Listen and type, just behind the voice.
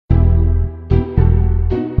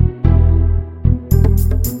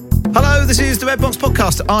Hello, this is the Red Box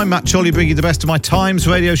Podcast. I'm Matt Chorley, bringing you the best of my Times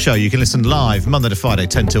radio show. You can listen live Monday to Friday,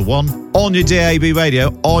 10 till 1, on your DAB radio,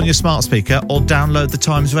 on your smart speaker, or download the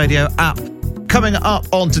Times Radio app. Coming up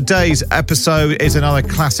on today's episode is another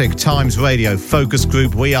classic Times Radio focus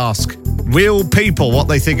group. We ask real people what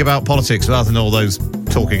they think about politics rather than all those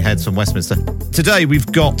talking heads from Westminster. Today we've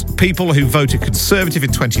got people who voted Conservative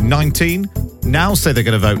in 2019, now say they're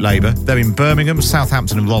going to vote Labour. They're in Birmingham,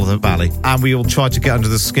 Southampton and Rotherham Valley. And we all try to get under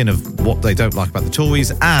the skin of what they don't like about the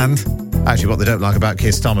Tories and actually what they don't like about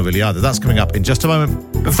Keir Starmer really either. That's coming up in just a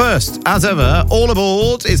moment. But first, as ever, all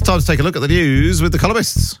aboard. It's time to take a look at the news with the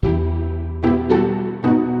columnists.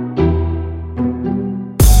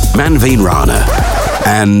 Manveen Rana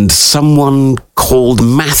and someone called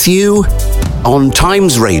Matthew on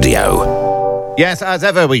Times Radio. Yes, as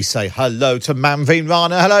ever, we say hello to Manveen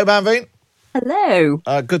Rana. Hello, Manveen. Hello.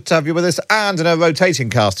 Good to have you with us. And in a rotating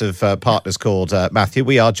cast of partners called Matthew,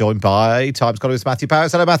 we are joined by Times columnist Matthew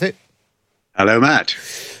Parris. Hello, Matthew. Hello, Matt.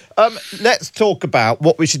 Let's talk about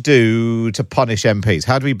what we should do to punish MPs.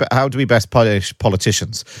 How do we best punish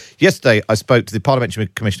politicians? Yesterday, I spoke to the Parliamentary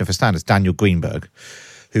Commissioner for Standards, Daniel Greenberg,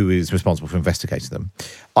 who is responsible for investigating them.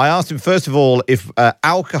 I asked him, first of all, if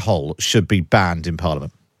alcohol should be banned in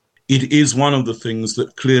Parliament. It is one of the things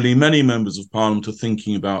that clearly many members of Parliament are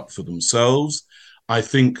thinking about for themselves. I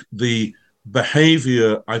think the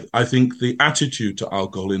behaviour, I think the attitude to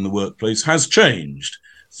alcohol in the workplace has changed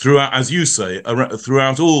throughout, as you say,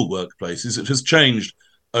 throughout all workplaces. It has changed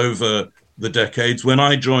over the decades. When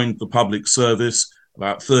I joined the public service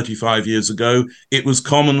about 35 years ago, it was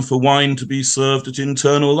common for wine to be served at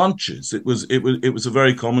internal lunches. It was a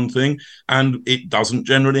very common thing, and it doesn't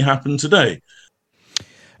generally happen today.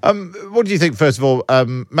 What do you think, first of all,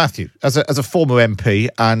 Matthew, as a former MP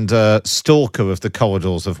and stalker of the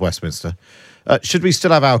corridors of Westminster, should we still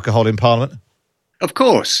have alcohol in Parliament? Of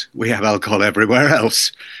course, we have alcohol everywhere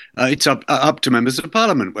else. It's up to members of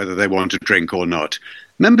Parliament whether they want to drink or not.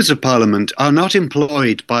 Members of Parliament are not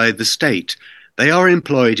employed by the state. They are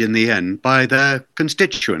employed in the end by their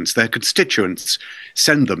constituents. Their constituents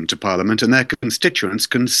send them to Parliament, and their constituents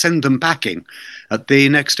can send them packing at the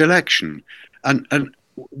next election. And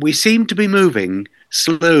we seem to be moving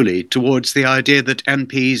slowly towards the idea that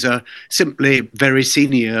MPs are simply very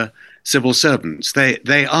senior civil servants.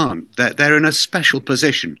 They aren't. They're in a special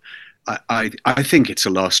position. I think it's a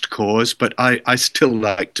lost cause, but I still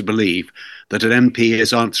like to believe that an MP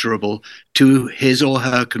is answerable to his or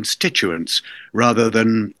her constituents rather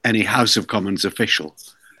than any House of Commons official.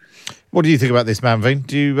 What do you think about this, Manveen?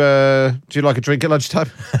 Do you like a drink at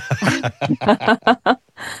lunchtime?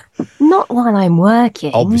 Not while I'm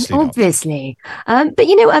working, obviously. But,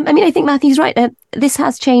 I think Matthew's right. This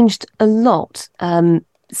has changed a lot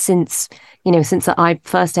since I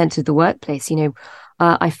first entered the workplace.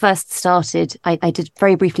 I first started, I did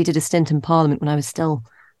very briefly did a stint in Parliament when I was still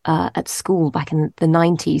at school back in the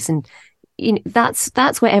 90s. And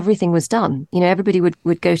that's where everything was done. Everybody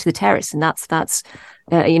would go to the terrace, and that's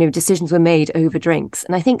decisions were made over drinks.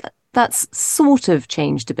 And I think that's sort of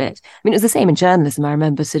changed a bit. I mean, it was the same in journalism. I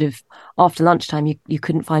remember sort of after lunchtime, you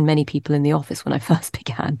couldn't find many people in the office when I first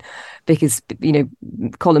began because,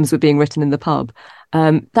 columns were being written in the pub.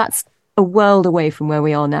 That's a world away from where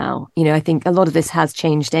we are now. I think a lot of this has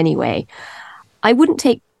changed anyway. I wouldn't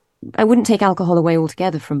take alcohol away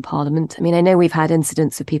altogether from Parliament. I mean, I know we've had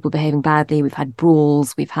incidents of people behaving badly. We've had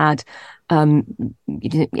brawls. We've had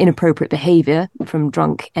inappropriate behaviour from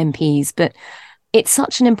drunk MPs. But it's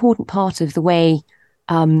such an important part of the way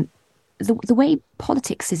the way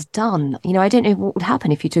politics is done. I don't know what would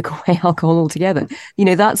happen if you took away alcohol altogether.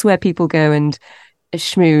 That's where people go and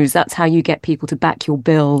schmooze. That's how you get people to back your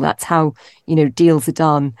bill. That's how deals are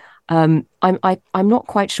done. I'm not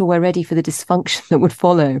quite sure we're ready for the dysfunction that would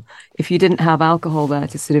follow if you didn't have alcohol there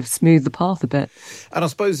to sort of smooth the path a bit. And I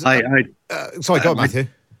suppose... sorry, go on, Matthew.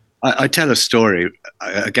 I tell a story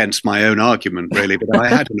against my own argument, really, but I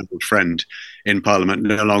had an old friend in Parliament,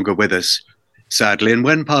 no longer with us, sadly. And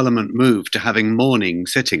when Parliament moved to having morning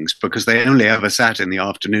sittings, because they only ever sat in the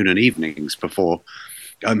afternoon and evenings before,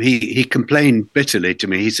 he complained bitterly to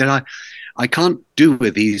me. He said, I can't do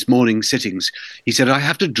with these morning sittings. He said, I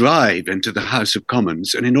have to drive into the House of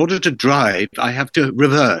Commons, and in order to drive, I have to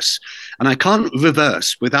reverse. And I can't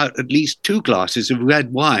reverse without at least 2 glasses of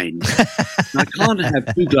red wine. I can't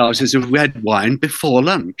have 2 glasses of red wine before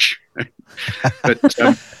lunch. But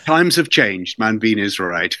times have changed. Manveen is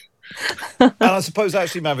right. And I suppose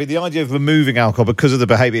actually, Manveen, the idea of removing alcohol because of the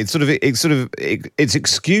behaviour, it's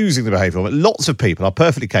excusing the behaviour. Lots of people are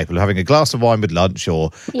perfectly capable of having a glass of wine with lunch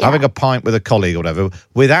or having a pint with a colleague or whatever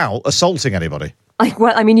without assaulting anybody.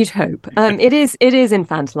 You'd hope. It is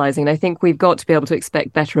infantilizing, and I think we've got to be able to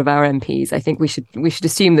expect better of our MPs. I think we should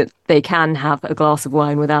assume that they can have a glass of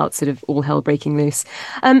wine without sort of all hell breaking loose.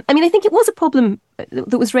 I think it was a problem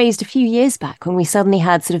that was raised a few years back when we suddenly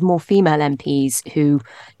had sort of more female MPs who,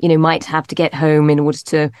 might have to get home in order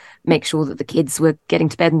to make sure that the kids were getting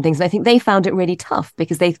to bed and things. And I think they found it really tough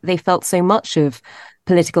because they felt so much of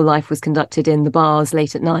political life was conducted in the bars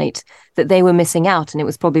late at night that they were missing out, and it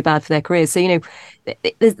was probably bad for their careers. So,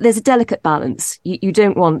 there's a delicate balance. You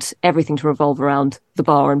don't want everything to revolve around the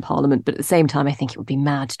bar and Parliament, but at the same time, I think it would be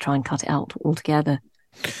mad to try and cut it out altogether.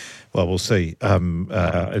 Well, we'll see.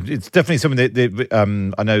 It's definitely something that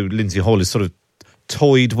I know Lindsay Hall is sort of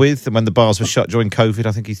toyed with, and when the bars were shut during COVID,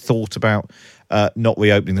 I think he thought about not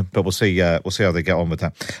reopening them. But we'll see how they get on with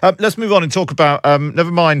that. Let's move on and talk about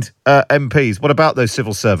never mind MPs. What about those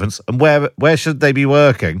civil servants, and where should they be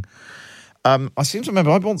working? I seem to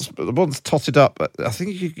remember I once totted up. I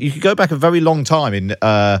think you could go back a very long time in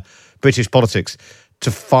British politics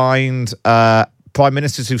to find prime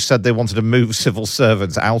ministers who said they wanted to move civil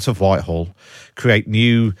servants out of Whitehall, create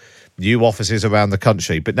new offices around the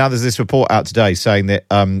country. But now there's this report out today saying that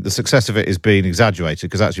the success of it is being exaggerated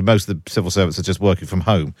because actually most of the civil servants are just working from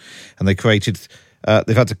home, and they've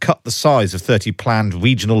had to cut the size of 30 planned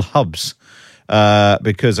regional hubs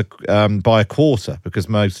because by a quarter, because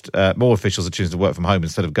more officials are choosing to work from home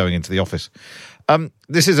instead of going into the office.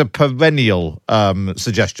 This is a perennial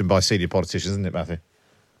suggestion by senior politicians, isn't it, Matthew?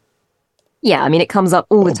 Yeah, it comes up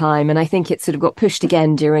all the time, and I think it sort of got pushed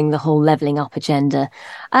again during the whole levelling up agenda.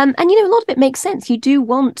 And, a lot of it makes sense. You do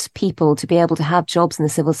want people to be able to have jobs in the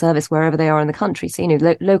civil service wherever they are in the country. So,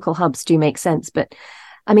 local hubs do make sense. But,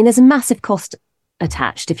 there's a massive cost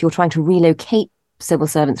attached if you're trying to relocate civil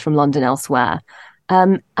servants from London elsewhere.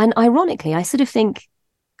 And ironically, I sort of think,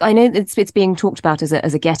 I know it's being talked about as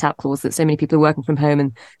a get-out clause that so many people are working from home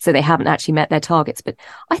and so they haven't actually met their targets. But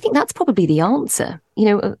I think that's probably the answer.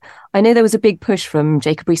 I know there was a big push from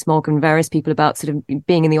Jacob Rees-Mogg and various people about sort of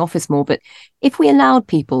being in the office more. But if we allowed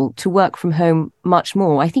people to work from home much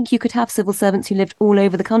more, I think you could have civil servants who lived all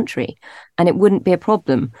over the country and it wouldn't be a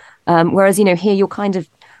problem. Whereas, here you're kind of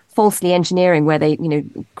falsely engineering where they,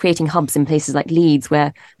 creating hubs in places like Leeds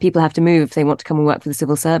where people have to move if they want to come and work for the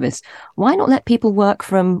civil service. Why not let people work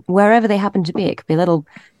from wherever they happen to be? It could be a little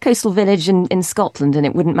coastal village in Scotland and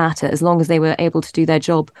it wouldn't matter as long as they were able to do their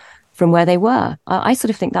job from where they were. I sort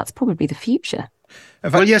of think that's probably the future.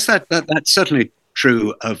 Well, yes, that's certainly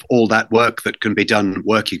true of all that work that can be done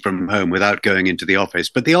working from home without going into the office.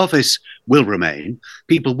 But the office will remain.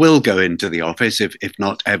 People will go into the office, if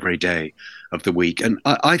not every day of the week. And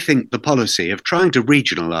I think the policy of trying to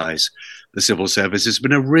regionalise the civil service has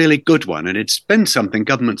been a really good one. And it's been something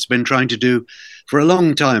government's been trying to do for a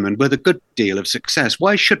long time and with a good deal of success.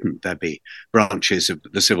 Why shouldn't there be branches of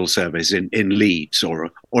the civil service in Leeds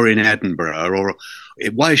or in Edinburgh? Or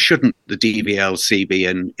why shouldn't the DVLC be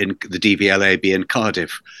in the DVLA be in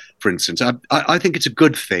Cardiff, for instance? I think it's a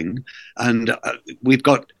good thing. And we've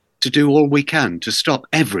got to do all we can to stop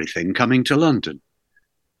everything coming to London.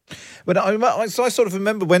 But I sort of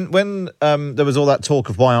remember when there was all that talk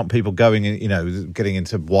of why aren't people going in, getting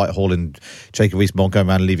into Whitehall and Jacob Rees-Mogg going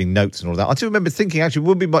around leaving notes and all that. I do remember thinking actually it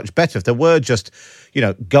would be much better if there were just,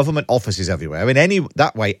 government offices everywhere.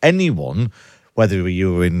 Anyone, whether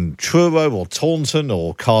you were in Truro or Taunton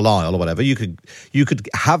or Carlisle or whatever, you could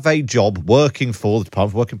have a job working for the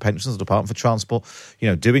Department for Work and Pensions, the Department for Transport,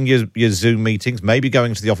 doing your Zoom meetings, maybe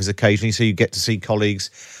going to the office occasionally so you get to see colleagues.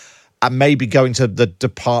 And maybe going to the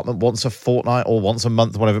department once a fortnight or once a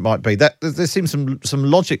month, whatever it might be. There seems some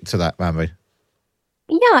logic to that, Manvi.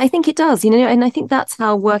 Yeah, I think it does. And I think that's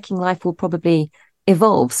how working life will probably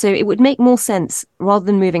evolve. So it would make more sense rather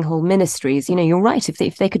than moving whole ministries. You're right.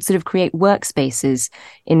 If they could sort of create workspaces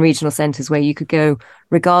in regional centres where you could go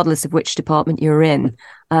regardless of which department you're in,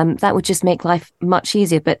 that would just make life much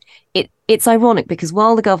easier. But it's ironic because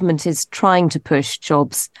while the government is trying to push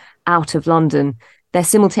jobs out of London, they're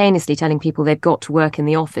simultaneously telling people they've got to work in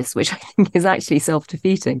the office, which I think is actually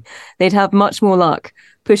self-defeating. They'd have much more luck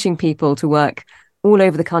pushing people to work all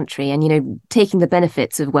over the country and, taking the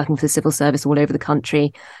benefits of working for the civil service all over the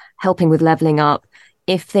country, helping with levelling up,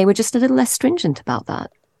 if they were just a little less stringent about that.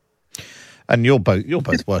 And you're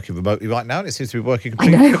both working remotely right now, and it seems to be working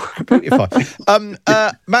completely fine.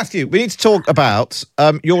 Matthew, we need to talk about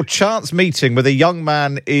your chance meeting with a young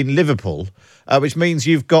man in Liverpool, which means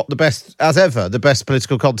you've got the best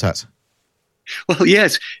political contacts. Well,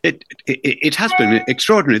 yes, it has been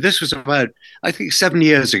extraordinary. This was about, I think, 7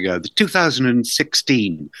 years ago, the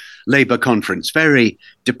 2016 Labour conference, very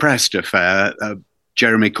depressed affair.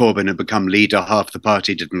 Jeremy Corbyn had become leader. Half the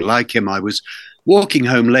party didn't like him. I was walking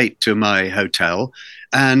home late to my hotel,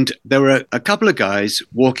 and there were a couple of guys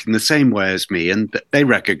walking the same way as me, and they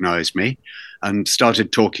recognized me and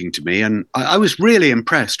started talking to me. And I was really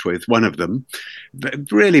impressed with one of them,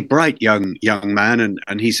 really bright young man.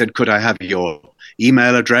 And he said, could I have your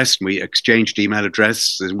email address? And we exchanged email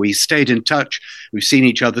addresses, and we stayed in touch. We've seen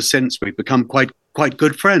each other since. We've become quite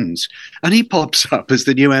good friends. And he pops up as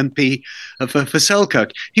the new MP for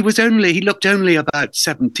Selkirk. He looked only about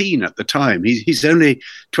 17 at the time. He's only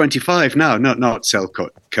 25 now, not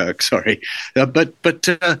Selkirk, sorry. But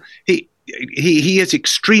he is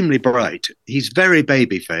extremely bright. He's very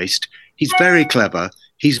baby-faced. He's very clever.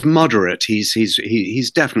 He's moderate.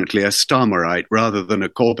 He's definitely a Starmerite rather than a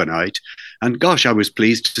Corbynite. And gosh, I was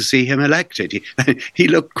pleased to see him elected. He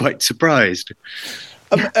looked quite surprised.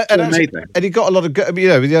 And he got a lot of,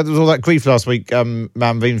 there was all that grief last week,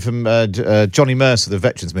 Manveen, from Johnny Mercer, the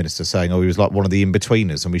Veterans Minister, saying, he was like one of the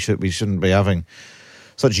in-betweeners, and we shouldn't be having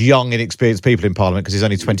such young, inexperienced people in Parliament because he's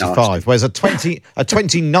only 25. Whereas a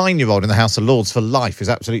 29-year-old in the House of Lords for life is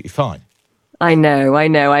absolutely fine. I know.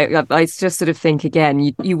 I just sort of think,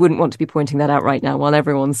 again, you wouldn't want to be pointing that out right now while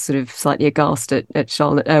everyone's sort of slightly aghast at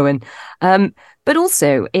Charlotte Owen. But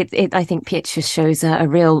also, I think Pitt just shows a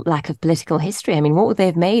real lack of political history. I mean, what would they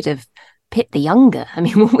have made of Pitt the Younger? I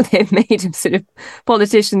mean, what would they have made of sort of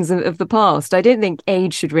politicians of the past? I don't think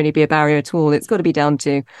age should really be a barrier at all. It's got to be down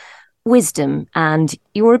to wisdom and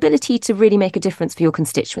your ability to really make a difference for your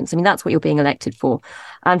constituents. I mean, that's what you're being elected for.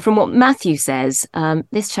 And from what Matthew says,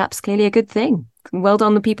 this chap's clearly a good thing. Well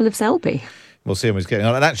done, the people of Selby. We'll see how he's getting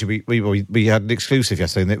on. And actually, we had an exclusive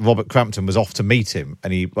yesterday that Robert Crampton was off to meet him,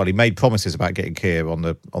 and he made promises about getting Keir on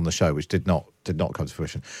the show, which did not come to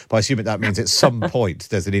fruition. But I assume that means at some point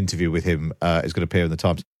there's an interview with him is going to appear in the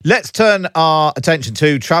Times. Let's turn our attention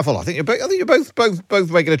to travel. I think you're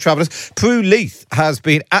both regular travellers. Prue Leith has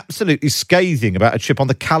been absolutely scathing about a trip on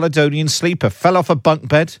the Caledonian Sleeper. Fell off a bunk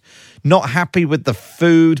bed. Not happy with the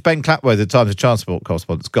food. Ben Clapworth, the Times of Transport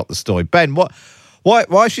correspondent, got the story. Ben, Why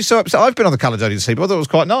is she so upset? I've been on the Caledonian Sleeper. I thought it was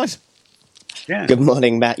quite nice. Yeah. Good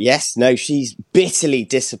morning, Matt. Yes, no, she's bitterly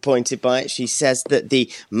disappointed by it. She says that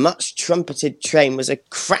the much trumpeted train was a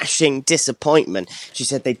crashing disappointment. She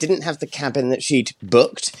said they didn't have the cabin that she'd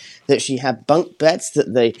booked, that she had bunk beds,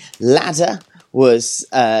 that the ladder was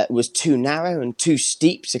too narrow and too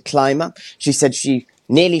steep to climb up. She said she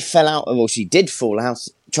nearly fell out, or she did fall out,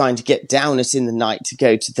 trying to get down us in the night to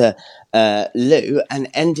go to the loo, and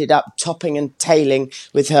ended up topping and tailing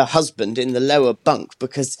with her husband in the lower bunk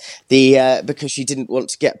because she didn't want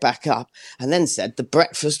to get back up, and then said the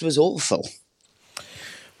breakfast was awful.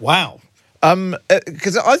 Wow.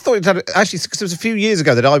 Because I thought it had, actually, because it was a few years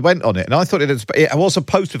ago that I went on it, and I thought it was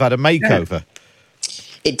supposed to have had a makeover. Yeah.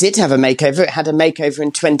 It did have a makeover. It had a makeover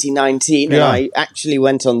in 2019, and I actually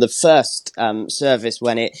went on the first service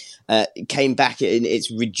when it came back in its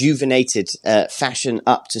rejuvenated fashion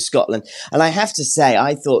up to Scotland. And I have to say,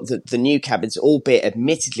 I thought that the new cabins, albeit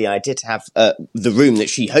admittedly I did have the room that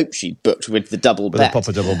she hoped she'd booked with the double bed. With the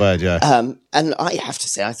proper double bed, yeah. And I have to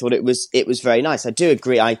say, I thought it was very nice. I do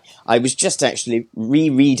agree. I was just actually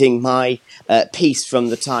rereading my piece from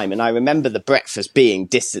the time, and I remember the breakfast being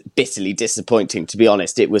bitterly disappointing, to be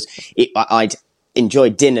honest. I'd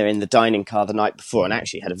enjoyed dinner in the dining car the night before and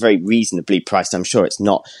actually had a very reasonably priced, I'm sure it's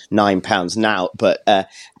not £9 now, but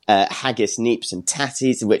haggis, neeps and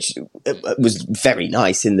tatties, which was very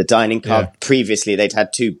nice in the dining car. Yeah. Previously, they'd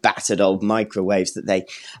had two battered old microwaves that they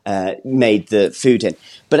made the food in.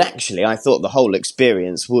 But actually, I thought the whole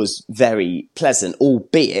experience was very pleasant,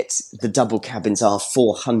 albeit the double cabins are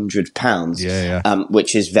 £400,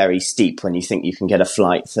 which is very steep when you think you can get a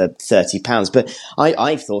flight for £30. But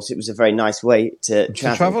I thought it was a very nice way to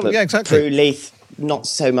travel. But yeah, exactly. Prue Leith, not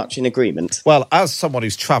so much in agreement. Well, as someone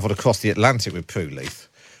who's travelled across the Atlantic with Prue Leith,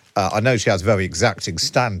 I know she has very exacting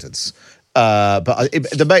standards, but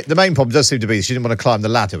the main problem does seem to be she didn't want to climb the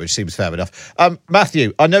ladder, which seems fair enough.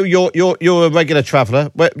 Matthew, I know you're a regular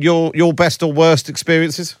traveller. Your best or worst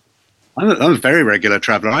experiences? I'm a very regular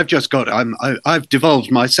traveller. I've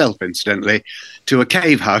devolved myself, incidentally, to a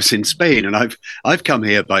cave house in Spain, and I've come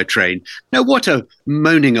here by train. Now, what a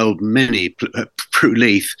moaning old Minnie Prue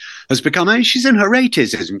Leith has become. I mean, she's in her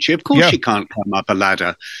 80s, isn't she? Of course she can't climb up a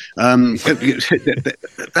ladder.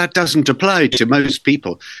 That doesn't apply to most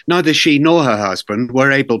people. Neither she nor her husband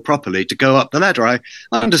were able properly to go up the ladder. I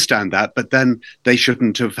understand that, but then they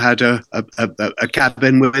shouldn't have had a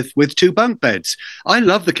cabin with two bunk beds. I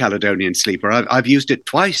love the Caledonian Sleeper. I've used it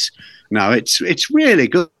twice now. It's really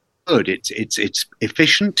good. good. It's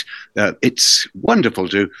efficient. It's wonderful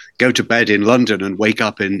to go to bed in London and wake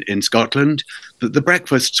up in Scotland. The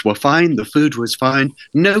breakfasts were fine. The food was fine.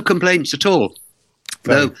 No complaints at all.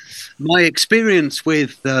 So my experience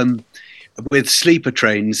with sleeper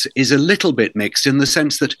trains is a little bit mixed in the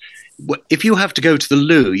sense that if you have to go to the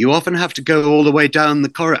loo, you often have to go all the way down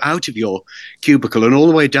the out of your cubicle and all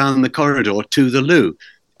the way down the corridor to the loo.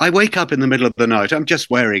 I wake up in the middle of the night. I'm just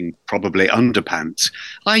wearing probably underpants.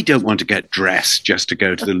 I don't want to get dressed just to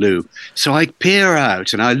go to the loo. So I peer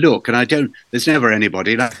out and I look and there's never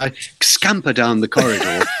anybody. And I scamper down the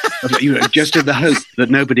corridor just in the hope that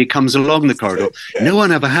nobody comes along the corridor. No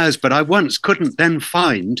one ever has, but I once couldn't then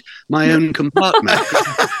find my own compartment.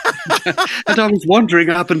 And I was wandering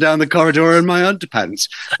up and down the corridor in my underpants.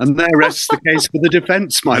 And there rests the case for the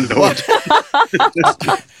defence, my lord.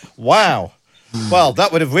 Wow. Well,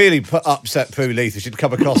 that would have really upset Prue Leith if she'd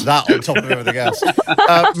come across that on top of everything else.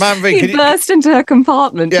 Manveen, you burst into her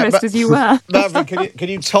compartment dressed as you were. Manveen, can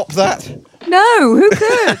you top that? No, who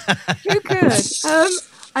could? Who could?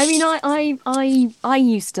 I mean, I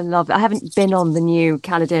used to love it. I haven't been on the new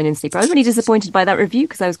Caledonian Sleeper. I was really disappointed by that review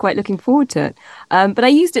because I was quite looking forward to it. But I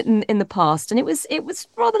used it in the past, and it was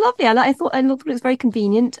rather lovely. I thought it was very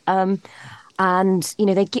convenient. And, you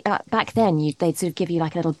know, back then, they'd sort of give you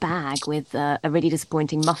like a little bag with a really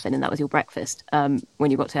disappointing muffin, and that was your breakfast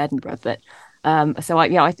when you got to Edinburgh. But so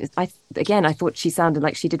I thought she sounded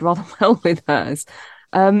like she did rather well with hers.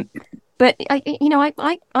 But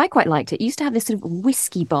I quite liked it. It used to have this sort of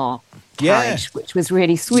whiskey bar carriage, which was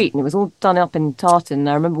really sweet, and it was all done up in tartan.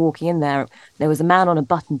 I remember walking in there. There was a man on a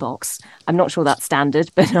button box. I'm not sure that's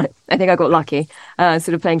standard, but I think I got lucky. Sort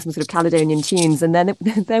of playing some sort of Caledonian tunes, and then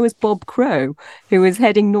there was Bob Crow, who was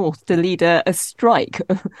heading north to lead a strike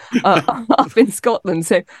up in Scotland.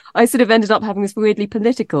 So I sort of ended up having this weirdly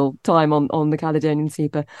political time on the Caledonian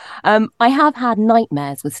Sleeper. I have had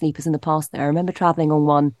nightmares with sleepers in the past, though. I remember travelling on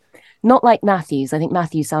one. Not like Matthews. I think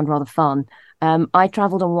Matthews sound rather fun. I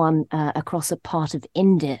travelled on one across a part of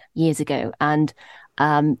India years ago, and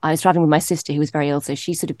I was travelling with my sister who was very ill, so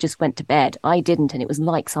she sort of just went to bed. I didn't, and it was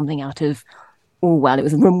like something out of it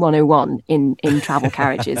was Room 101 in travel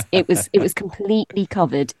carriages. It was completely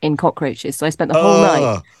covered in cockroaches, so I spent the whole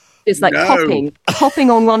night just like hopping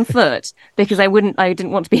on one foot because I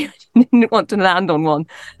didn't want to land on one,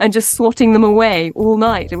 and just swatting them away all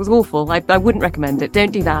night. It was awful. I wouldn't recommend it.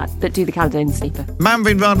 Don't do that, but do the Caledonian Sleeper.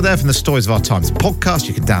 Manveen Rana there from the Stories of Our Times podcast.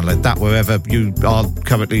 You can download that wherever you are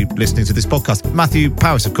currently listening to this podcast. Matthew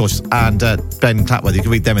Parris, of course, and Ben Clatworthy. You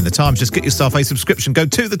can read them in the Times. Just get yourself a subscription. Go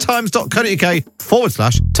to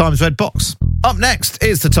thetimes.co.uk/Times Red Box. Up next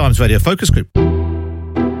is the Times Radio Focus Group.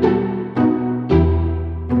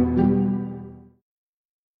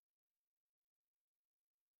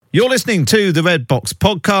 You're listening to the Red Box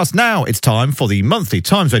podcast. Now it's time for the monthly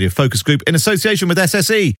Times Radio Focus Group in association with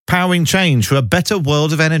SSE, powering change for a better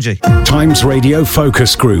world of energy. Times Radio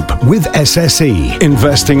Focus Group with SSE,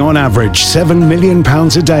 investing on average £7 million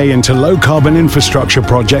a day into low-carbon infrastructure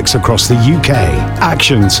projects across the UK.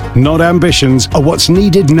 Actions, not ambitions, are what's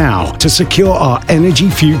needed now to secure our energy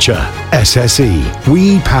future. SSE,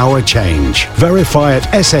 we power change. Verify at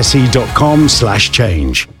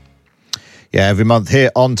sse.com/change. Yeah, every month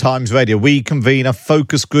here on Times Radio, we convene a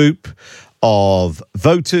focus group of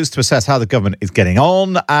voters to assess how the government is getting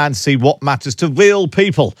on and see what matters to real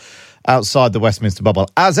people outside the Westminster bubble.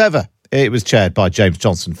 As ever, it was chaired by James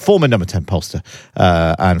Johnson, former number 10 pollster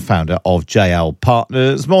and founder of JL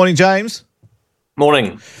Partners. Morning, James.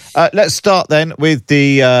 Morning. Let's start then with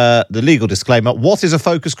the legal disclaimer. What is a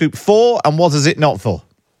focus group for and what is it not for?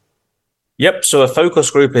 Yep, so a focus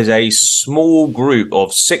group is a small group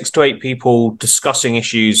of 6 to 8 people discussing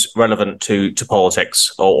issues relevant to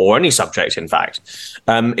politics or any subject, in fact.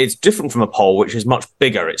 It's different from a poll, which is much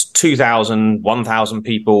bigger. It's 2,000, 1,000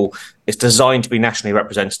 people. It's designed to be nationally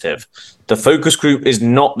representative. The focus group is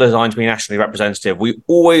not designed to be nationally representative. We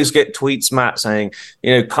always get tweets, Matt, saying,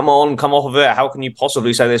 come off of it. How can you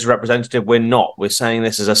possibly say this is representative? We're not. We're saying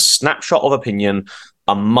this is a snapshot of opinion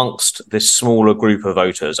amongst this smaller group of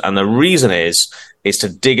voters. And the reason is to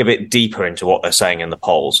dig a bit deeper into what they're saying in the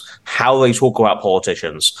polls, how they talk about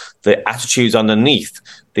politicians, the attitudes underneath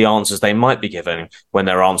the answers they might be giving when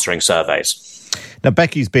they're answering surveys. Now,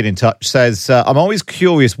 Becky's been in touch, says, I'm always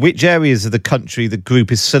curious which areas of the country the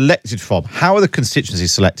group is selected from. How are the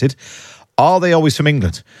constituencies selected? Are they always from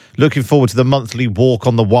England? Looking forward to the monthly walk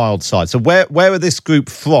on the wild side. So where are this group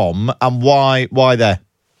from and why there?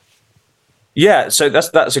 Yeah, so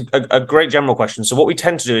that's a great general question. So what we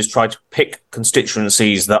tend to do is try to pick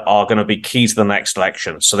constituencies that are going to be key to the next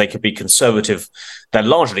election. So they could be conservative. They're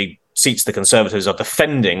largely seats the Conservatives are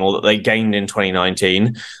defending or that they gained in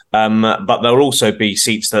 2019, but there'll also be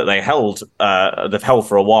seats that they've held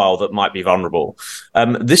for a while that might be vulnerable.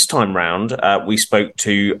 This time round, we spoke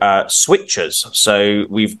to switchers. So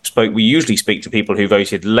we usually speak to people who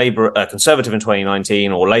voted Conservative in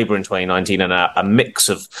 2019 or Labour in 2019, and a mix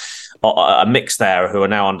there who are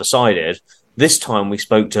now undecided. This time we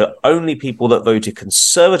spoke to only people that voted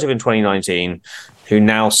Conservative in 2019 who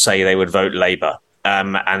now say they would vote Labour.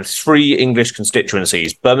 And 3 English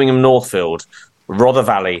constituencies, Birmingham Northfield, Rother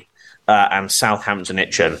Valley, and Southampton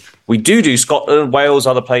Itchen. We do Scotland, Wales,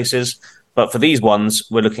 other places, but for these ones,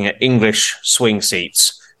 we're looking at English swing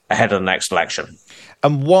seats ahead of the next election.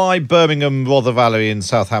 And why Birmingham, Rother Valley and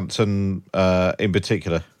Southampton in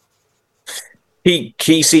particular?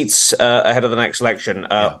 Key seats ahead of the next election.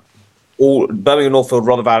 All Birmingham, Northfield,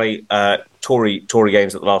 Rother Valley, Tory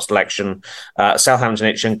gains at the last election.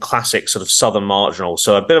 Southampton Itchen, classic sort of southern marginal.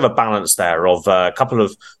 So a bit of a balance there of a couple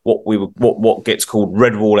of what gets called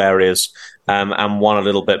red wall areas, and one a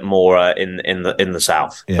little bit more in the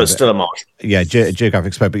south, but still a marginal. Yeah,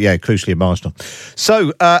 geographic spread, but crucially a marginal.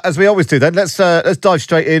 So as we always do, then let's dive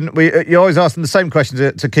straight in. You always ask them the same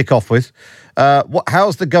question to kick off with.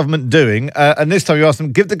 How's the government doing? And this time you ask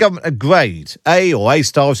them, give the government a grade, A or A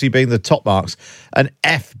star, obviously being the top marks, and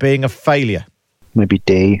F being a failure. Maybe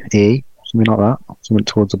D, E, something like that. Something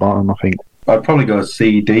towards the bottom, I think. I'd probably go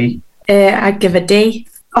C, D. I'd give a D.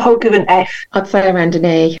 I'll give an F. I'd say around an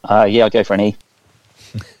E. Yeah, I'd go for an E.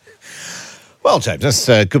 Well, James, that's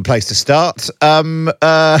a good place to start. What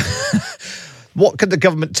could the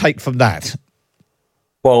government take from that?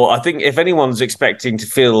 Well, I think if anyone's expecting to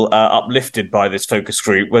feel uplifted by this focus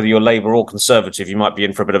group, whether you're Labour or Conservative, you might be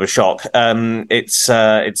in for a bit of a shock. It's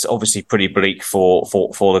obviously pretty bleak for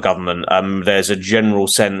the government. There's a general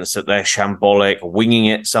sense that they're shambolic, winging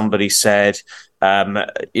it, somebody said. They're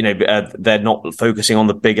not focusing on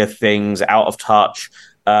the bigger things, out of touch.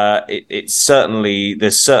 There's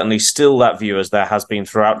certainly still that view, as there has been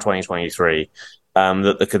throughout 2023,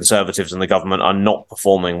 that the Conservatives and the government are not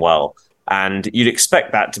performing well. And you'd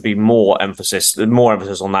expect that to be more emphasis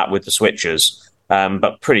on that with the switchers.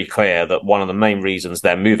 But pretty clear that one of the main reasons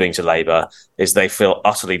they're moving to Labour is they feel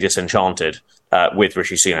utterly disenchanted with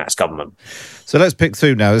Rishi Sunak's government. So let's pick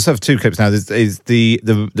through now. Let's have 2 clips now. Is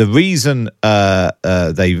the reason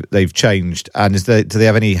they've changed, and do they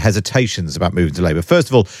have any hesitations about moving to Labour? First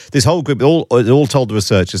of all, this whole group all told the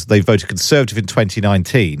researchers they voted Conservative in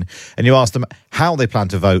 2019, and you asked them how they plan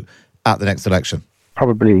to vote at the next election.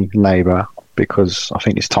 Probably Labour, because I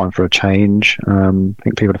think it's time for a change. I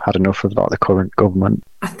think people have had enough of the current government.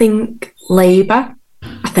 I think Labour.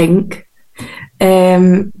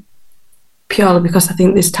 Purely because I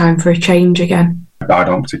think there's time for a change again. I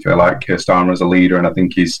don't particularly like Keir Starmer as a leader, and I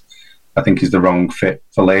think he's the wrong fit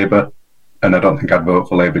for Labour. And I don't think I'd vote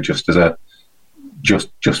for Labour just for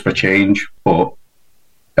change. But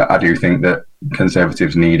I do think that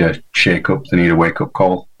Conservatives need a shake-up. They need a wake-up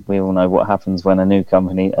call. We all know what happens when a new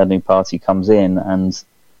party comes in and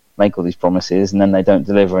make all these promises, and then they don't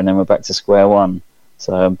deliver, and then we're back to square one.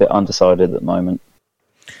 So I'm a bit undecided at the moment.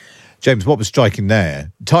 James, what was striking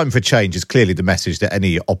there? Time for change is clearly the message that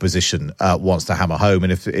any opposition wants to hammer home,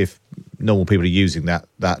 and if normal people are using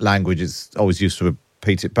that language, it's always used to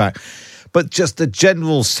repeat it back. But just the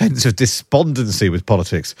general sense of despondency with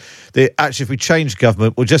politics. Actually, if we change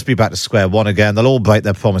government, we'll just be back to square one again. They'll all break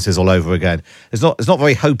their promises all over again. It's not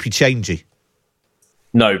very hopey-changey.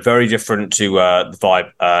 No, very different to the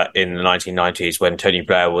vibe in the 1990s when Tony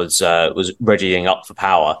Blair was readying up for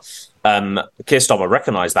power. Keir Starmer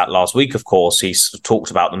recognised that last week, of course. He sort of talked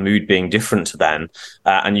about the mood being different to then,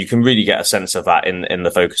 and you can really get a sense of that in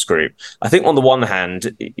the focus group. I think on the one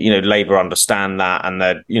hand, Labour understand that, and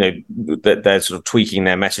they're sort of tweaking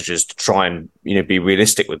their messages to try and be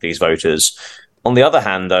realistic with these voters. On the other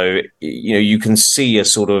hand, though, you can see a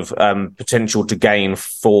sort of potential to gain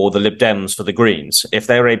for the Lib Dems, for the Greens. If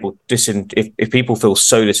they're able if people feel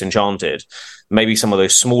so disenchanted, maybe some of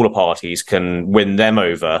those smaller parties can win them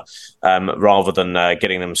over rather than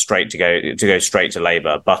getting them to go straight to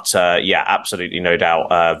Labour. But absolutely, no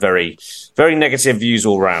doubt, very, very negative views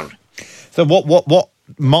all round. So what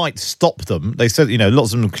might stop them? They said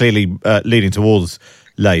lots of them clearly leaning towards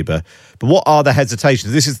Labour. But what are the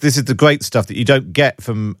hesitations? This is the great stuff that you don't get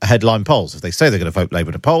from headline polls. If they say they're going to vote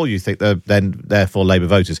Labour in a poll, you think they're then therefore Labour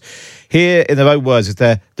voters. Here, in their own words, is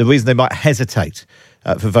the reason they might hesitate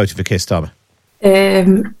for voting for Keir Starmer?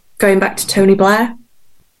 Going back to Tony Blair,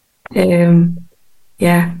 worries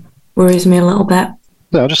me a little bit.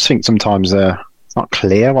 I just think sometimes it's not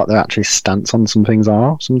clear what their actual stance on some things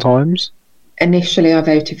are sometimes. initially I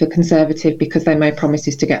voted for Conservative because they made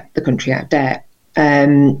promises to get the country out of debt.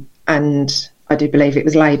 And I do believe it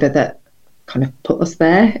was Labour that kind of put us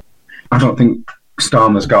there. I don't think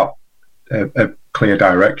Starmer's got a clear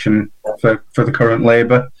direction for the current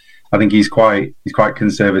Labour. I think he's quite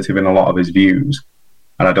conservative in a lot of his views,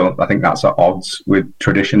 and I think that's at odds with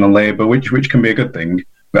traditional Labour, which can be a good thing.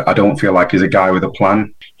 But I don't feel like he's a guy with a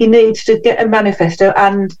plan. He needs to get a manifesto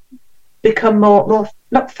and become more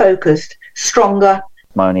not focused, stronger.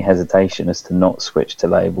 My only hesitation as to not switch to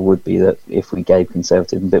Labour would be that if we gave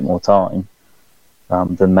Conservative a bit more time,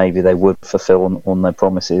 then maybe they would fulfil on their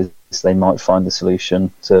promises. They might find a solution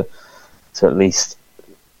to at least,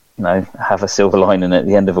 have a silver lining at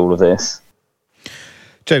the end of all of this.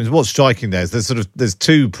 James, what's striking there is there's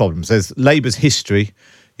two problems. There's Labour's history,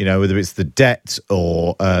 whether it's the debt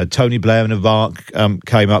or Tony Blair and Iraq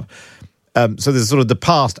came up. So there's sort of the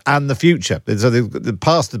past and the future. So the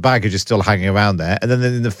past, the baggage is still hanging around there. And then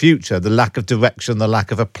in the future, the lack of direction, the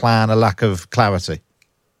lack of a plan, a lack of clarity.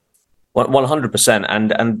 100%.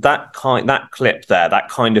 And that clip there, that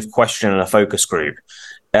kind of question in a focus group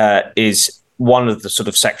is one of the sort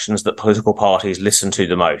of sections that political parties listen to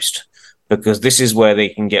the most, because this is where they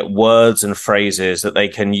can get words and phrases that they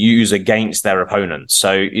can use against their opponents.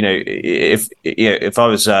 So, if I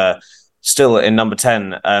was still in number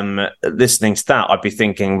 10, listening to that, I'd be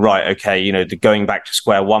thinking, right, okay, the going back to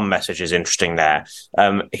square one message is interesting there.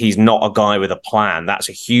 He's not a guy with a plan. That's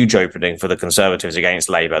a huge opening for the Conservatives against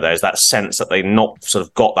Labour. There's that sense that they've not sort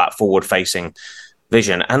of got that forward-facing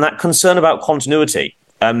vision, and that concern about continuity.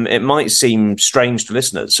 It might seem strange to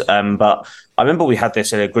listeners, but I remember we had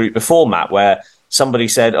this in a group before, Matt, where somebody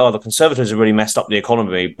said, the Conservatives have really messed up the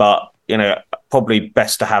economy, but, probably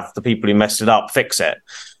best to have the people who messed it up fix it,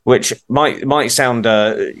 which might sound,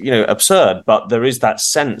 absurd, but there is that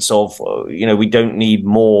sense of, we don't need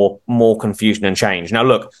more confusion and change. Now,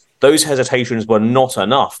 look, those hesitations were not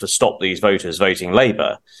enough to stop these voters voting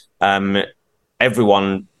Labour.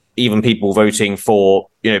 Everyone, even people voting for,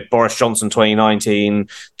 Boris Johnson 2019,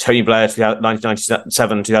 Tony Blair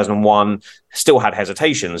 1997, 2001, still had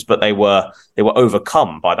hesitations, but they were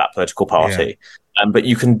overcome by that political party. Yeah. But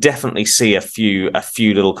you can definitely see a few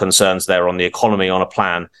little concerns there on the economy, on a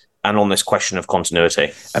plan, and on this question of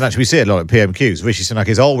continuity. And actually, we see it a lot at PMQs. Rishi Sunak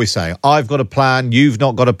is always saying, I've got a plan, you've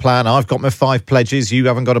not got a plan, I've got my 5 pledges, you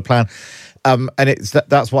haven't got a plan. And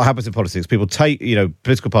that's what happens in politics. People take,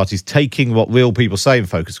 political parties taking what real people say in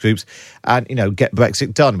focus groups and, get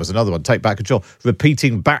Brexit done was another one, take back control,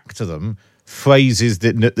 repeating back to them phrases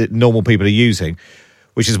that normal people are using,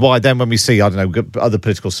 which is why then when we see, other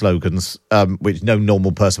political slogans, which no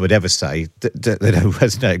normal person would ever say, they don't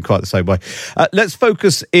resonate in quite the same way. Let's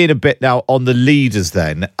focus in a bit now on the leaders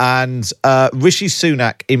then. And Rishi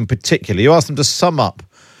Sunak in particular, you asked them to sum up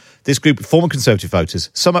this group of former Conservative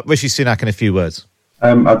voters. Sum up Rishi Sunak in a few words.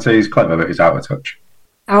 I'd say he's clever, but he's out of touch.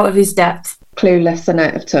 Out of his depth. Clueless and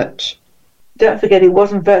out of touch. Don't forget he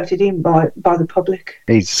wasn't voted in by the public.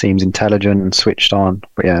 He seems intelligent and switched on,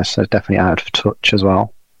 but yeah, so definitely out of touch as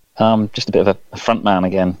well. Just a bit of a front man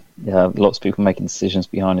again. Yeah, lots of people making decisions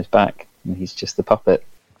behind his back, and he's just the puppet.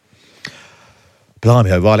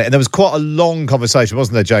 Blimey O'Reilly. And there was quite a long conversation,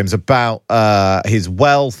 wasn't there, James, about his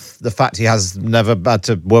wealth, the fact he has never had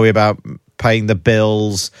to worry about paying the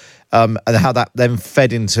bills, and how that then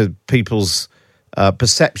fed into people's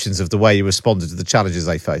perceptions of the way he responded to the challenges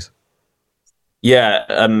they face. Yeah.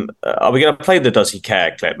 Are we going to play the Does He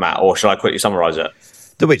Care clip, Matt, or shall I quickly summarise it?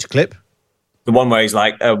 The which clip? The one where he's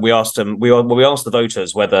like, we asked the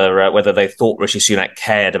voters whether they thought Rishi Sunak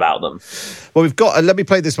cared about them. Well, we've got. Let me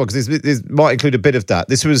play this one because this might include a bit of that.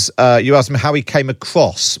 This was you asked him how he came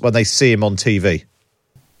across when they see him on TV.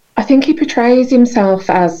 I think he portrays himself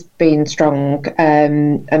as being strong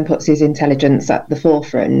and puts his intelligence at the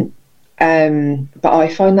forefront. But I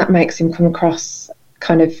find that makes him come across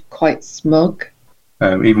kind of quite smug.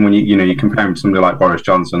 Even when you compare him to somebody like Boris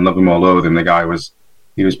Johnson, love him or loathe him, the guy was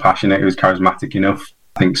passionate, he was charismatic enough.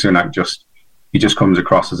 I think Sunak just comes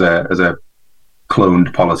across as a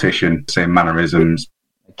cloned politician, same mannerisms.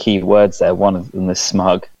 Key words there, one of them is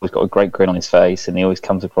smug. He's got a great grin on his face and he always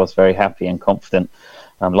comes across very happy and confident,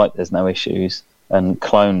 like there's no issues. And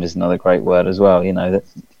cloned is another great word as well, that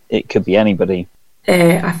it could be anybody.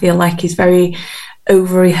 I feel like he's very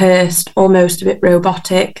over-rehearsed, almost a bit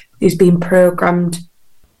robotic. He's been programmed.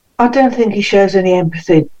 I don't think he shows any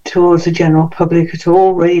empathy towards the general public at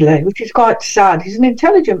all, really, which is quite sad. He's an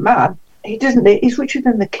intelligent man. He's richer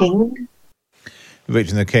than the king. Richer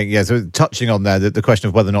than the king, yeah. So touching on there, the question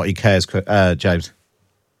of whether or not he cares, James.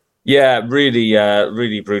 Yeah,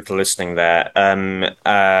 really brutal listening there.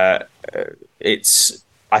 It's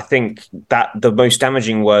I think that the most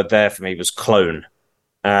damaging word there for me was clone.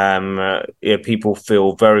 People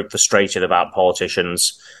feel very frustrated about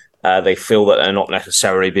politicians. They feel that they're not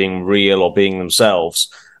necessarily being real or being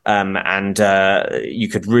themselves. And you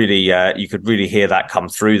could really hear that come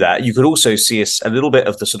through there. You could also see a little bit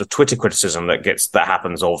of the sort of Twitter criticism that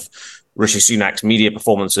happens of Rishi Sunak's media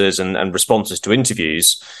performances and responses to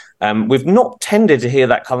interviews. We've not tended to hear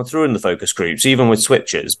that come through in the focus groups, even with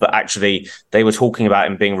switchers, but actually they were talking about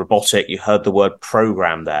him being robotic. You heard the word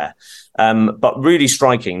program there. But really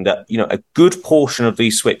striking that, a good portion of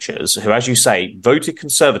these switchers who, as you say, voted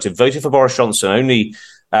Conservative, voted for Boris Johnson only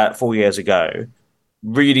 4 years ago,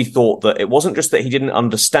 really thought that it wasn't just that he didn't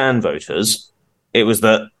understand voters, it was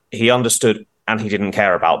that he understood and he didn't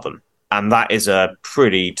care about them. And that is a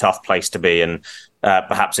pretty tough place to be, and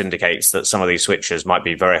perhaps indicates that some of these switchers might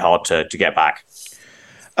be very hard to get back.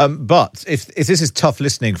 But if this is tough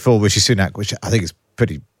listening for Rishi Sunak, which I think is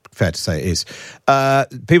pretty fair to say it is,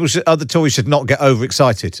 other Tories should not get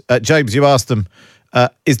overexcited. James, you asked them,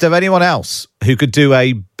 is there anyone else who could do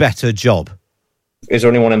a better job? Is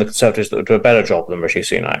there anyone in the Conservatives that would do a better job than Rishi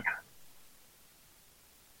Sunak?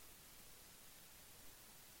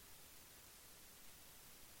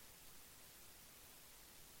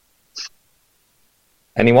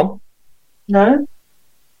 Anyone? No.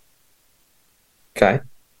 Okay.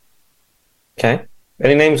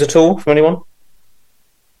 Any names at all from anyone?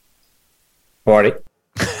 Alrighty.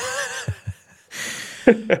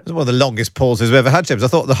 It's one of the longest pauses we've ever had, James. I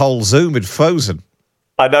thought the whole Zoom had frozen.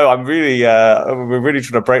 I know. We're really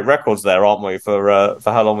trying to break records there, aren't we? For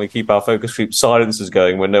how long we keep our focus group silences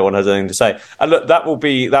going when no one has anything to say. And look, that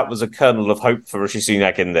was a kernel of hope for Rishi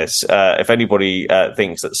Sunak in this. If anybody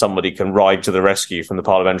thinks that somebody can ride to the rescue from the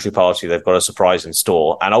Parliamentary Party, they've got a surprise in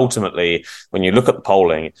store. And ultimately, when you look at the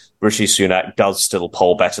polling, Rishi Sunak does still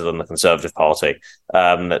poll better than the Conservative Party.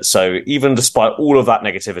 So even despite all of that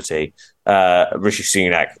negativity, Rishi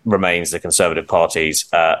Sunak remains the Conservative Party's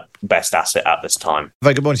best asset at this time.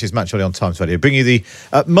 Very good morning to you, Matt Chorley on Times Radio. Bring you the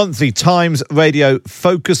monthly Times Radio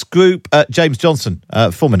focus group. James Johnson,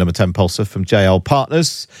 former number 10 pollster from JL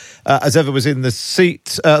Partners, as ever was in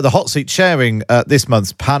the hot seat chairing this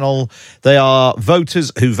month's panel. They are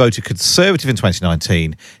voters who voted Conservative in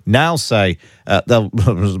 2019, now say they'll,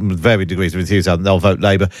 with varying degrees of enthusiasm, they'll vote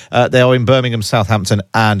Labour. They are in Birmingham, Southampton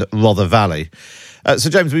and Rother Valley.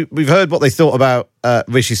 So, James, we've heard what they thought about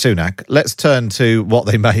Rishi Sunak. Let's turn to what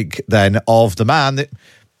they make, then, of the man that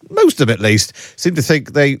most of them, at least, seem to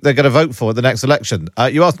think they're going to vote for at the next election.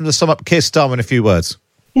 You asked them to sum up Keir Starmer in a few words.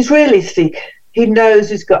 He's realistic. He knows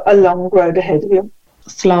he's got a long road ahead of him.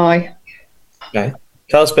 Sly. Okay.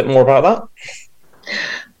 Tell us a bit more about that.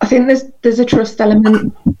 I think there's a trust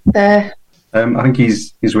element there. I think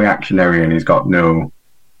he's reactionary and he's got no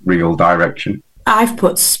real direction. I've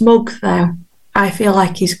put smug there. I feel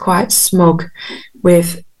like he's quite smug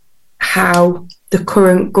with how the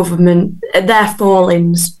current government, their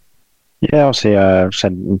fallings. Yeah, obviously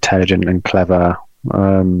said intelligent and clever.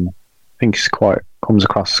 I think he's comes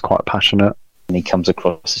across as quite passionate. And he comes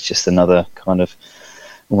across as just another kind of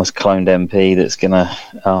almost cloned MP that's going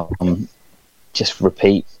to just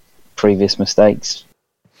repeat previous mistakes.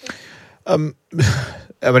 I mean,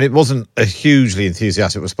 it wasn't a hugely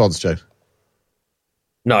enthusiastic response, Joe.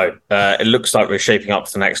 No, it looks like we're shaping up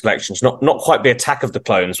for the next elections. Not quite the attack of the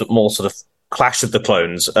clones, but more sort of clash of the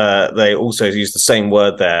clones. They also use the same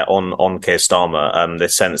word there on Keir Starmer,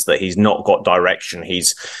 this sense that he's not got direction.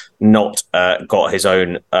 He's not got his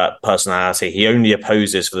own personality. He only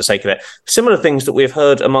opposes for the sake of it. Similar things that we've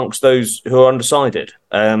heard amongst those who are undecided.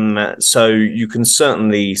 So you can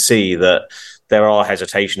certainly see that there are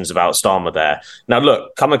hesitations about Starmer there. Now,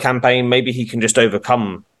 look, come a campaign, maybe he can just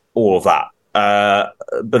overcome all of that.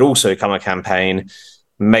 But also come a campaign,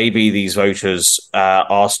 maybe these voters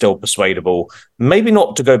are still persuadable, maybe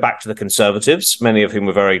not to go back to the Conservatives, many of whom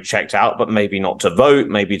were very checked out, but maybe not to vote,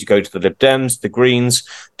 maybe to go to the Lib Dems, the Greens,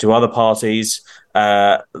 to other parties.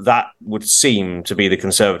 That would seem to be the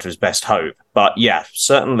Conservatives' best hope. But yeah,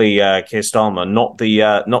 certainly Keir Starmer, not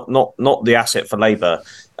the asset for Labour,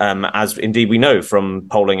 as indeed we know from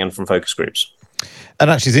polling and from focus groups. And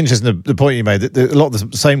actually, it's interesting the point you made that a lot of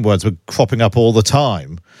the same words were cropping up all the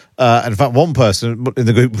time. And in fact, one person in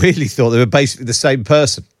the group really thought they were basically the same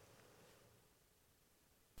person.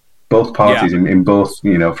 Both parties, in both, from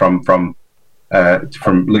Keir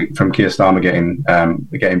Starmer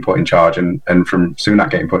getting put in charge and from Sunak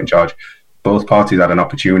getting put in charge, both parties had an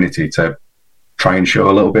opportunity to try and show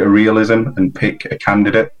a little bit of realism and pick a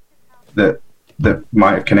candidate that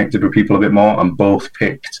might have connected with people a bit more, and both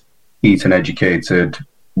picked Eton educated,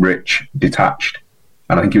 rich, detached.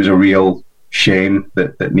 And I think it was a real shame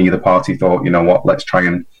that neither party thought, you know what, let's try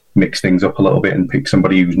and mix things up a little bit and pick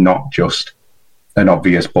somebody who's not just an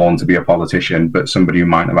obvious born to be a politician, but somebody who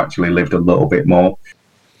might have actually lived a little bit more.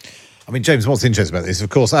 I mean, James, what's interesting about this, of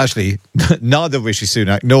course, actually, neither Rishi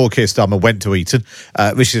Sunak nor Keir Starmer went to Eton.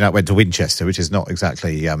 Rishi Sunak went to Winchester, which is not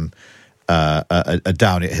exactly a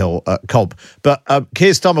down-hill cob. But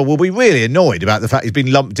Keir Starmer will be really annoyed about the fact he's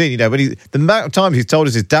been lumped in. You know, the amount of times he's told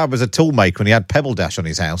us his dad was a toolmaker when he had Pebble Dash on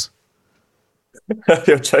his house.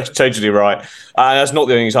 You're totally right. That's not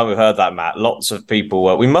the only time we've heard that, Matt. Lots of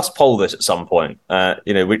people. We must poll this at some point.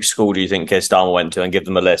 Which school do you think Keir Starmer went to, and give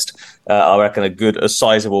them a list? I reckon a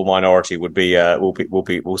sizable minority would be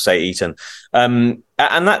will say Eton. And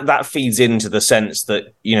that feeds into the sense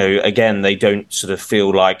that, you know, again, they don't sort of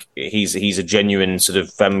feel like he's a genuine sort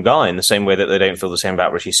of guy, in the same way that they don't feel the same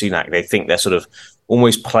about Rishi Sunak. They think they're sort of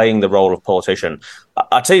almost playing the role of politician.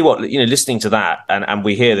 I tell you what, you know, listening to that, and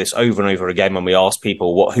we hear this over and over again when we ask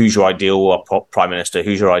people, who's your ideal prime minister,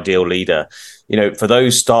 who's your ideal leader? You know, for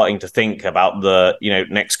those starting to think about the, you know,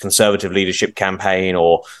 next Conservative leadership campaign,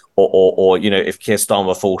 or you know, if Keir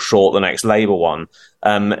Starmer falls short, the next Labour one,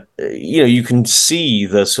 you know, you can see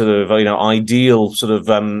the sort of, you know, ideal sort of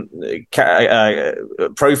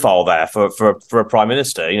profile there for a prime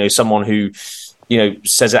minister. You know, someone who, you know,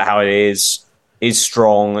 says it how it is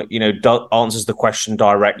strong, you know, answers the question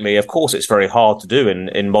directly. Of course, it's very hard to do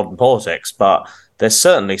in modern politics, but there's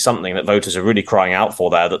certainly something that voters are really crying out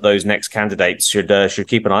for there, that those next candidates should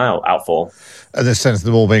keep an eye out for. And the sense of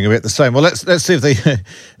them all being a bit the same. Well, let's see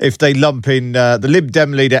if they lump in the Lib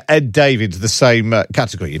Dem leader Ed Davey to the same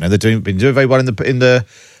category. You know, they've been doing very well in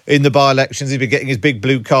the by-elections. He's been getting his big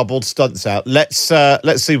blue cardboard stunts out. Let's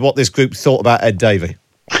see what this group thought about Ed Davey.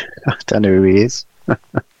 I don't know who he is.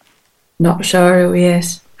 Not sure who he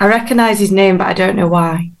is. I recognise his name, but I don't know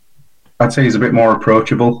why. I'd say he's a bit more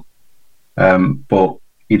approachable, but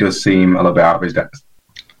he does seem a little bit out of his depth.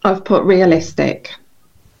 I've put realistic,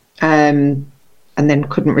 and then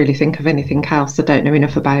couldn't really think of anything else. I don't know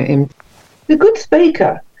enough about him. He's a good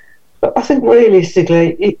speaker, but I think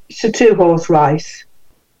realistically, it's a two-horse race.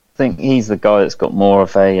 I think he's the guy that's got more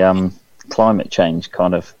of a climate change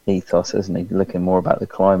kind of ethos, isn't he? Looking more about the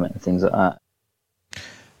climate and things like that.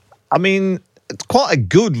 I mean, it's quite a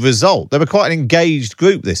good result. They were quite an engaged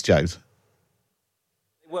group, this, James.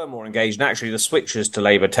 They were more engaged, and actually the switchers to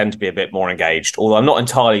Labour tend to be a bit more engaged, although I'm not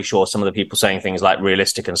entirely sure some of the people saying things like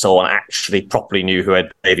realistic and so on actually properly knew who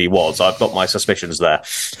Ed Davey was. I've got my suspicions there.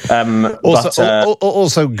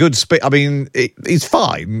 Also good I mean, he's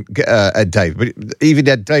fine, Ed Davey, but even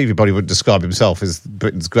Ed Davey probably wouldn't describe himself as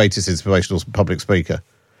Britain's greatest inspirational public speaker.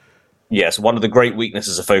 Yes, one of the great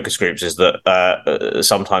weaknesses of focus groups is that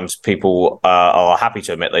sometimes people are happy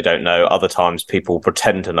to admit they don't know. Other times people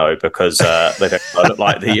pretend to know because they don't look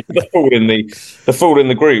like the fool in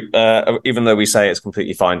the group, even though we say it's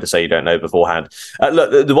completely fine to say you don't know beforehand.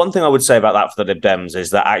 Look, the one thing I would say about that for the Lib Dems is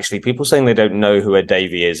that actually people saying they don't know who Ed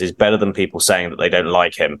Davey is better than people saying that they don't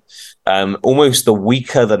like him. Almost the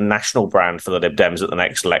weaker the national brand for the Lib Dems at the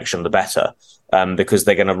next election, the better. Because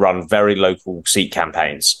they're going to run very local seat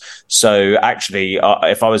campaigns. So actually,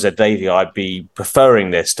 if I was Ed Davey, I'd be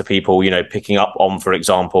preferring this to people, you know, picking up on, for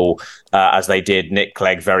example, as they did Nick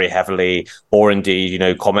Clegg very heavily, or indeed, you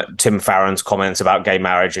know, Tim Farron's comments about gay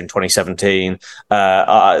marriage in 2017.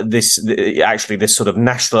 This sort of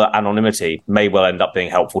national anonymity may well end up being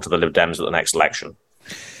helpful to the Lib Dems at the next election.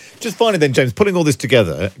 Just finally then, James, putting all this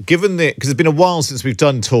together, because it's been a while since we've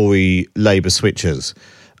done Tory Labour switchers,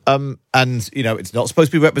 and, you know, it's not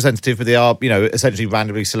supposed to be representative, but they are, you know, essentially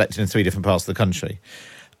randomly selected in 3 different parts of the country.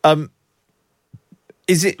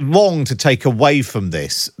 Is it wrong to take away from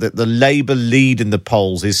this that the Labour lead in the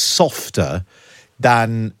polls is softer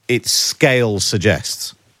than its scale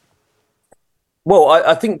suggests? Well,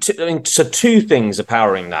 I think so. 2 things are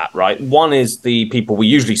powering that, right? One is the people we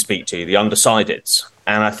usually speak to, the undecideds.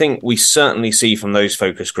 And I think we certainly see from those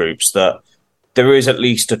focus groups that there is at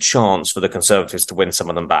least a chance for the Conservatives to win some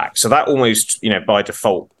of them back. So that almost, you know, by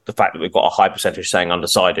default, the fact that we've got a high percentage saying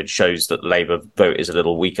undecided shows that the Labour vote is a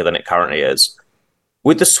little weaker than it currently is.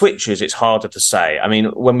 With the switchers, it's harder to say. I mean,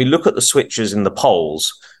 when we look at the switchers in the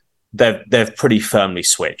polls, they've pretty firmly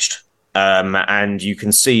switched. And you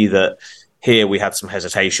can see that here we had some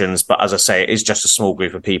hesitations, but as I say, it is just a small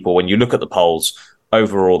group of people. When you look at the polls,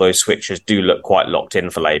 overall, those switchers do look quite locked in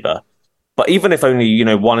for Labour. But even if only, you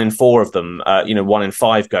know, 1 in 4 of them, 1 in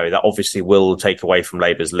 5 go, that obviously will take away from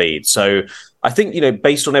Labour's lead. So I think, you know,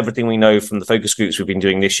 based on everything we know from the focus groups we've been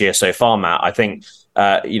doing this year so far, Matt, I think,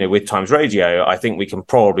 you know, with Times Radio, I think we can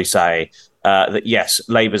probably say that, yes,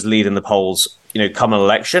 Labour's lead in the polls, you know, come an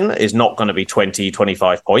election is not going to be 20,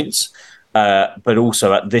 25 points. But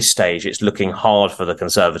also at this stage, it's looking hard for the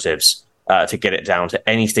Conservatives to get it down to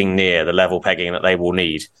anything near the level pegging that they will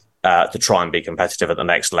need to try and be competitive at the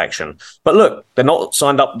next election. But look, they're not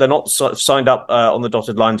signed up. They're not signed up on the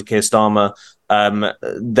dotted line to Keir Starmer.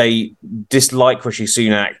 They dislike Rishi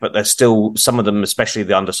Sunak, but there's still some of them, especially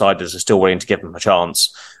the undecideds, are still willing to give him a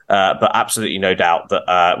chance. But absolutely no doubt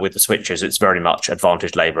that with the switches, it's very much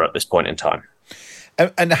advantage Labour at this point in time.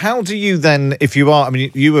 And how do you then, if you are, I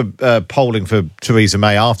mean, you were polling for Theresa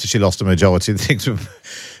May after she lost a majority, things were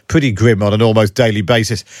pretty grim on an almost daily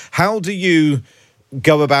basis. How do you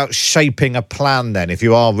go about shaping a plan then if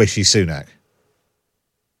you are Rishi Sunak?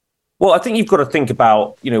 Well, I think you've got to think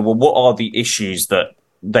about, what are the issues that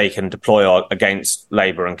they can deploy against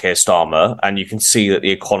Labour and Keir Starmer, and you can see that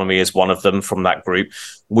the economy is one of them from that group.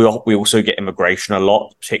 We also get immigration a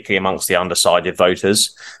lot, particularly amongst the undecided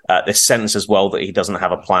voters. This sense as well that he doesn't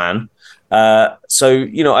have a plan. So,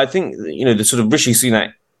 I think, the sort of Rishi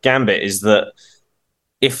Sunak gambit is that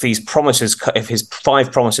if his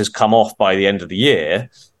 5 promises come off by the end of the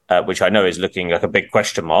year, which I know is looking like a big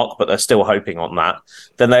question mark, but they're still hoping on that,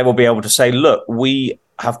 then they will be able to say, look, we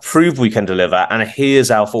have proved we can deliver, and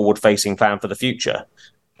here's our forward-facing plan for the future,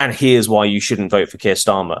 and here's why you shouldn't vote for Keir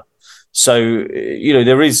Starmer. So,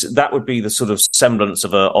 that would be the sort of semblance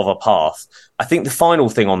of a path. I think the final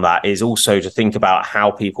thing on that is also to think about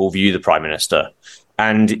how people view the Prime Minister.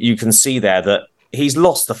 And you can see there that he's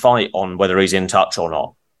lost the fight on whether he's in touch or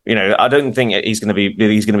not. I don't think he's going to be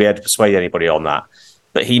able to persuade anybody on that.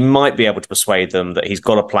 But he might be able to persuade them that he's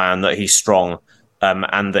got a plan, that he's strong,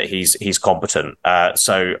 and that he's competent.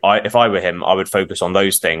 So if I were him, I would focus on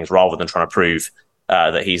those things rather than trying to prove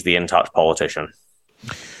that he's the in-touch politician.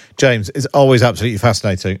 James, it's always absolutely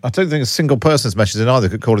fascinating. I don't think a single person has mentioned in either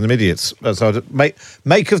could call them idiots. So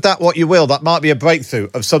make of that what you will. That might be a breakthrough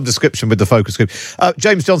of some description with the focus group.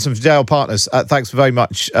 James Johnson from JL Partners, thanks very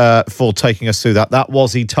much for taking us through that. That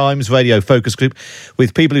was the Times Radio focus group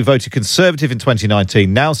with people who voted Conservative in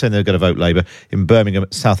 2019, now saying they're going to vote Labour in Birmingham,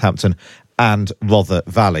 Southampton and Rother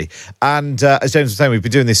Valley. And as James was saying, we've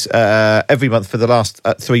been doing this every month for the last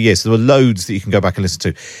 3 years. So there are loads that you can go back and listen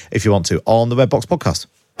to if you want to on the Red Box podcast.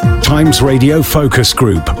 Times Radio Focus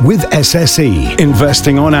Group with SSE,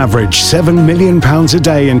 investing on average £7 million a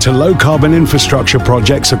day into low-carbon infrastructure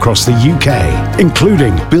projects across the UK,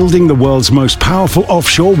 including building the world's most powerful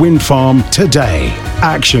offshore wind farm today.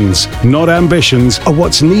 Actions, not ambitions, are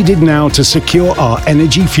what's needed now to secure our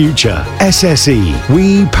energy future. SSE,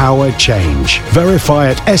 we power change. Verify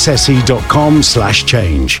at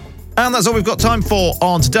sse.com/change. And that's all we've got time for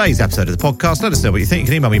on today's episode of the podcast. Let us know what you think. You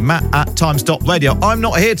can email me, matt@times.radio. I'm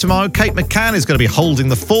not here tomorrow. Kate McCann is going to be holding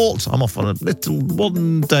the fort. I'm off on a little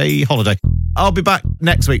one-day holiday. I'll be back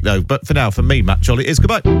next week, though. But for now, from me, Matt Chorley, it's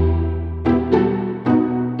goodbye.